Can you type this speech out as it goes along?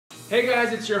Hey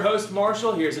guys, it's your host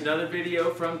Marshall. Here's another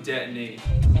video from Detonate.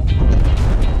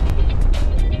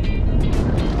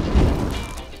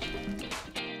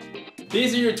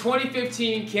 These are your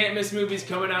 2015 can't miss movies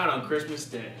coming out on Christmas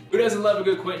Day. Who doesn't love a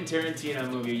good Quentin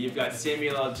Tarantino movie? You've got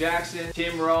Samuel L. Jackson,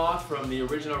 Tim Roth from the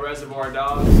original Reservoir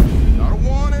Dogs. Not a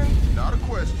warning, not a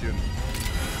question.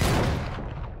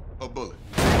 A bullet.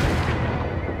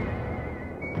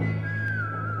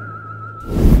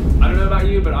 I don't know about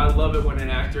you, but I love it when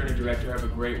an actor and a director have a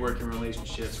great working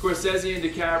relationship. Scorsese and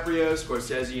DiCaprio,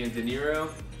 Scorsese and De Niro,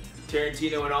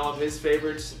 Tarantino and all of his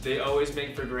favorites, they always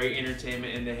make for great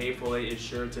entertainment, and the Hateful Eight is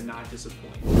sure to not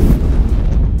disappoint.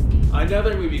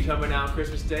 Another movie coming out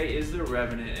Christmas Day is The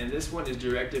Revenant, and this one is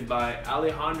directed by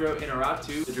Alejandro González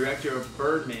Iñárritu, the director of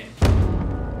Birdman.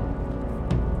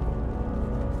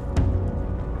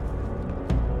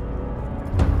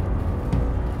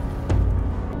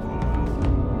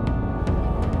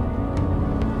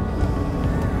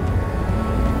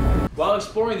 While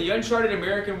exploring the uncharted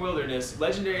American wilderness,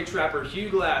 legendary trapper Hugh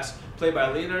Glass, played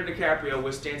by Leonardo DiCaprio,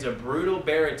 withstands a brutal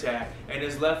bear attack and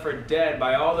is left for dead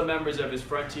by all the members of his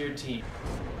frontier team.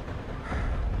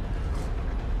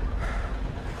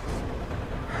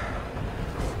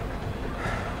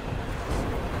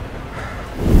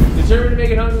 Determined to make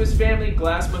it home to his family,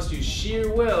 Glass must use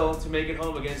sheer will to make it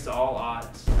home against all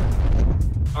odds.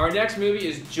 Our next movie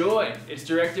is Joy. It's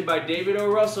directed by David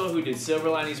O. Russell, who did Silver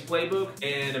Linings Playbook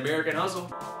and American Hustle.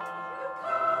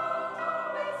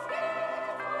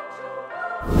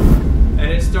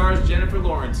 And it stars Jennifer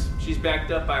Lawrence. She's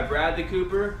backed up by Bradley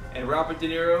Cooper and Robert De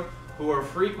Niro, who are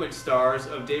frequent stars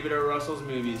of David O. Russell's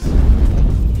movies.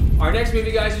 Our next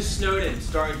movie, guys, is Snowden,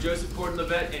 starring Joseph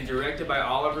Gordon-Levitt and directed by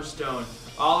Oliver Stone.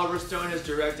 Oliver Stone has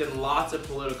directed lots of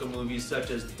political movies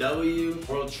such as W,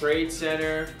 World Trade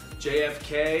Center,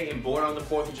 JFK, and Born on the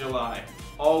 4th of July.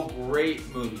 All great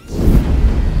movies.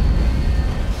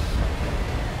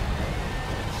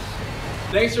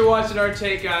 Thanks for watching our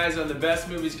take, guys, on the best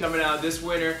movies coming out this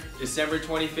winter, December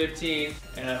 2015,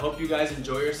 and I hope you guys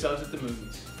enjoy yourselves at the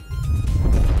movies.